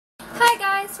Hi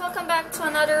guys! Welcome back to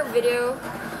another video.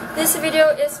 This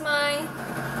video is my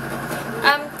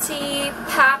empty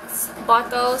packs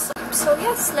bottles. So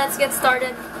yes, let's get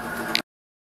started.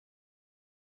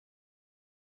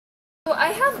 So I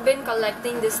have been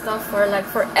collecting this stuff for like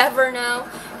forever now,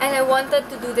 and I wanted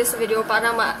to do this video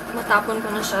para matapon ko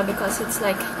na siya because it's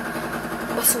like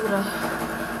basura.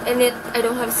 And I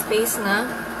don't have space na.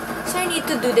 So I need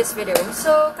to do this video.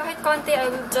 So kahit konti, I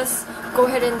will just go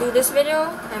ahead and do this video.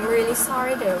 I'm really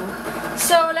sorry though.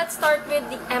 So let's start with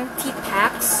the empty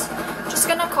packs. Just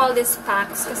gonna call this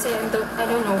packs kasi I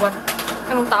don't know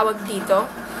anong tawag dito.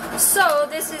 So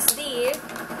this is the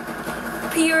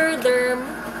Pure Derm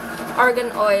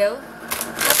Argan Oil.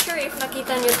 Not sure if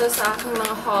nakita nyo to sa aking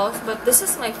mga hauls, but this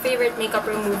is my favorite makeup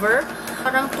remover.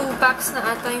 Parang 2 packs na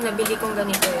ata yung nabili kong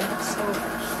ganito eh. So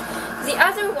the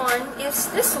other one is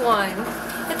this one.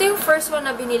 Ito yung first one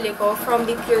na binili ko from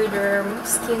the Pure Derm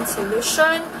Skin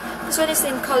Solution. This one is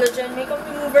in collagen makeup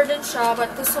remover din siya, but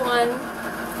this one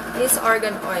is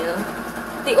argan oil.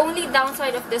 The only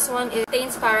downside of this one is it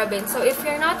contains parabens. So if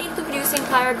you're not into using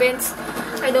parabens,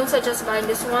 I don't suggest buying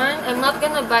this one. I'm not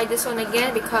gonna buy this one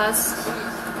again because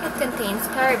it contains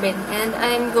paraben, and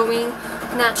I'm going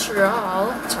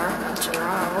natural.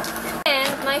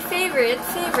 And my favorite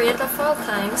of all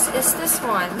times is this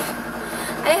one.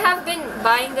 I have been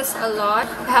buying this a lot.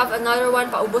 I have another one,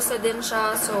 paubos na din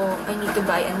siya, so I need to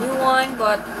buy a new one.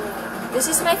 But this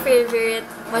is my favorite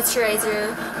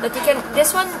moisturizer. That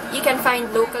this one you can find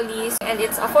locally, and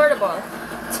it's affordable.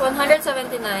 It's $179,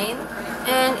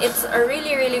 and it's a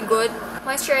really good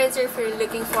moisturizer. If you're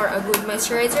looking for a good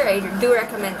moisturizer, I do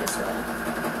recommend this one.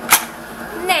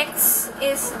 Next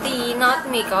is the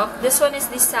Not Makeup. This one is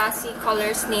the Sassy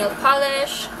Colors Nail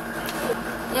Polish.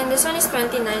 And this one is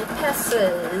 29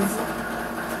 pesos.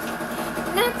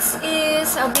 Next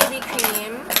is a BB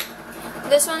cream.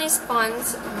 This one is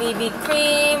Pond's BB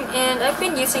cream. And I've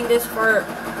been using this for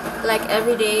like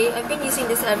every day. I've been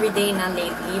using this every day na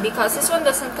lately because this one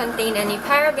doesn't contain any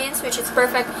parabens, which is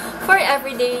perfect for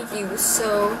everyday use.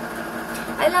 So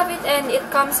I love it, and it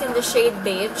comes in the shade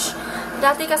beige.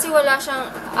 Dati kasi wala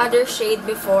siyang other shade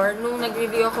before. Nung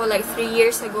nag-review ako like 3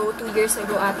 years ago, 2 years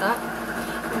ago ata.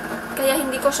 Kaya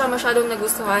hindi ko siya masyadong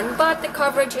nagustuhan. But the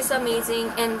coverage is amazing,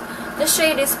 and the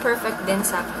shade is perfect din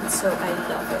sa akin. So I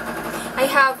love it. I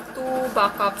have 2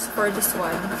 backups for this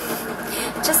one.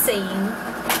 Just saying.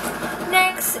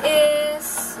 Next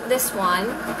is this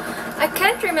one. I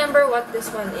can't remember what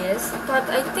this one is, but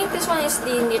I think this one is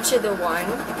the Nichido one.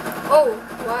 Oh,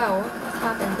 wow. What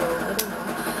happened though? I don't know.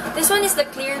 This one is the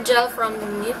clear gel from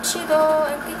Nichido.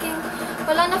 I'm thinking,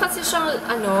 wala na kasi siyang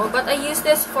but I use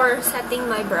this for setting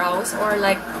my brows or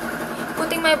like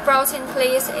putting my brows in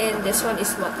place, and this one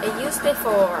is what I used it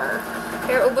for.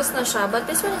 Pero ubos na siya, but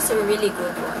this one is a really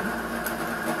good one.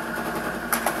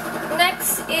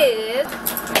 Next is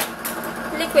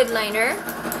liquid liner.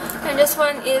 And this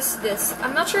one is this.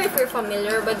 I'm not sure if you're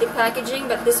familiar with the packaging,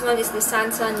 but this one is the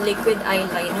Sansan Liquid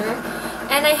Eyeliner.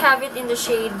 And I have it in the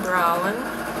shade brown.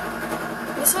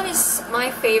 This one is my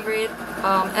favorite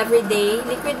everyday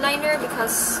liquid liner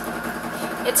because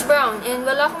it's brown. And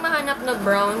wala akong mahanap na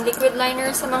brown liquid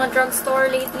liner sa mga drugstore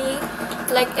lately.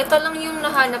 Like, ito lang yung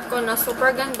nahanap ko na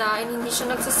super ganda and hindi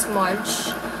siya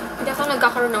nagsasmudge. Hindi ako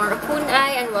nagkakaroon ng raccoon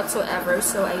eye and whatsoever.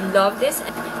 So, I love this.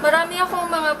 Marami akong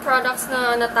mga products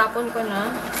na natapon ko na.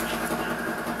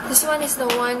 This one is the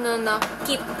one na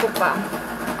na-keep ko pa.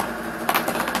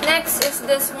 Next is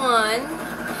this one.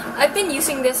 I've been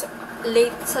using this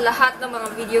late sa lahat ng mga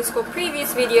videos ko.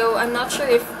 Previous video, I'm not sure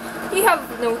if you have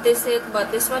noticed it, but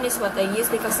this one is what I use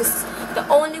because it's the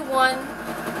only one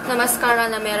na mascara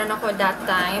na meron ako that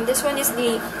time. This one is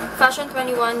the Fashion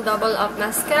 21 Double Up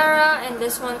Mascara, and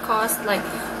this one cost like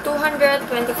 $225,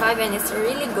 and it's a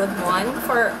really good one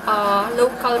for a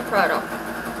local product.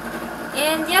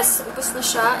 And yes, ubos na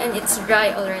siya, and it's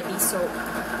dry already, so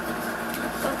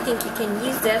I don't think you can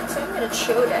use that, so I'm gonna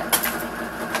show that.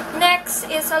 Next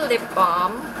is a lip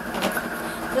balm.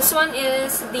 This one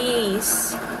is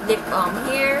this lip balm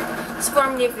here. It's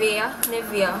from Nivea.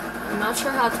 I'm not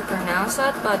sure how to pronounce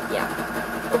that, but yeah.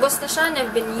 Ubos na siya, and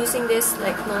I've been using this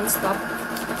like non-stop.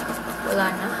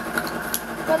 Wala na.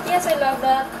 But yes, I love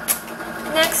that.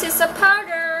 Next is a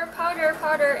powder,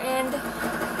 and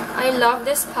I love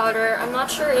this powder. I'm not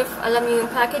sure if alam niyo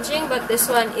yung packaging, but this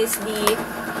one is the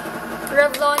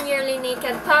Revlon Yearly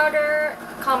Naked Powder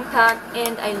Compact,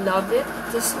 and I love it.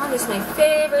 This one is my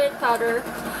favorite powder,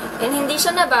 and hindi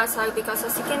siya nabasag because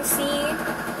as you can see,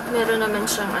 meron naman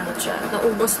siyang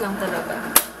naubos lang talaga.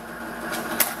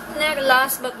 Next,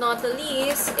 last but not the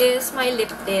least, is my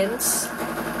lip tints.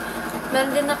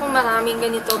 Meron din akong maraming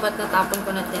ganito, but natapon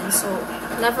ko na din. So,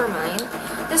 never mind.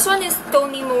 This one is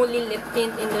Tony Moly lip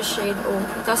tint in the shade. Oh,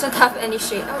 it doesn't have any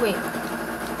shade. Oh, wait.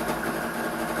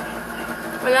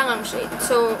 Wala ngang shade.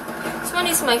 So, this one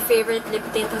is my favorite lip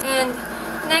tint. And,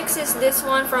 next is this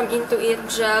one from Into It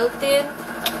Gel Tint.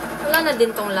 Wala na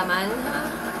din tong laman.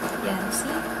 Yan,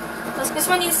 see? This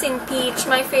one is in Peach.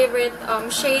 My favorite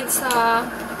shade sa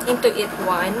Into It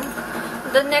one.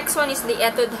 The next one is the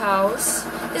Etude House.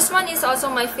 This one is also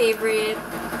my favorite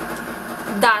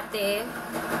dati.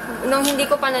 Nung hindi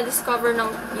ko pa na-discover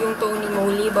yung Tony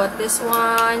Moly. But this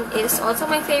one is also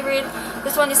my favorite.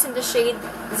 This one is in the shade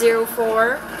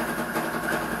 04.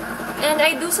 And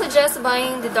I do suggest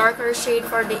buying the darker shade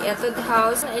for the Etude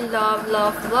House. I love,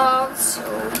 love, love. So,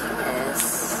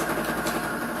 yes.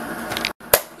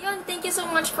 Yun, thank you so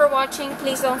much for watching.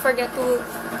 Please don't forget to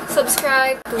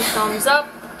subscribe, to thumbs up,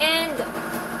 and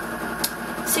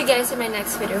see you guys in my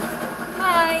next video.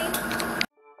 Bye!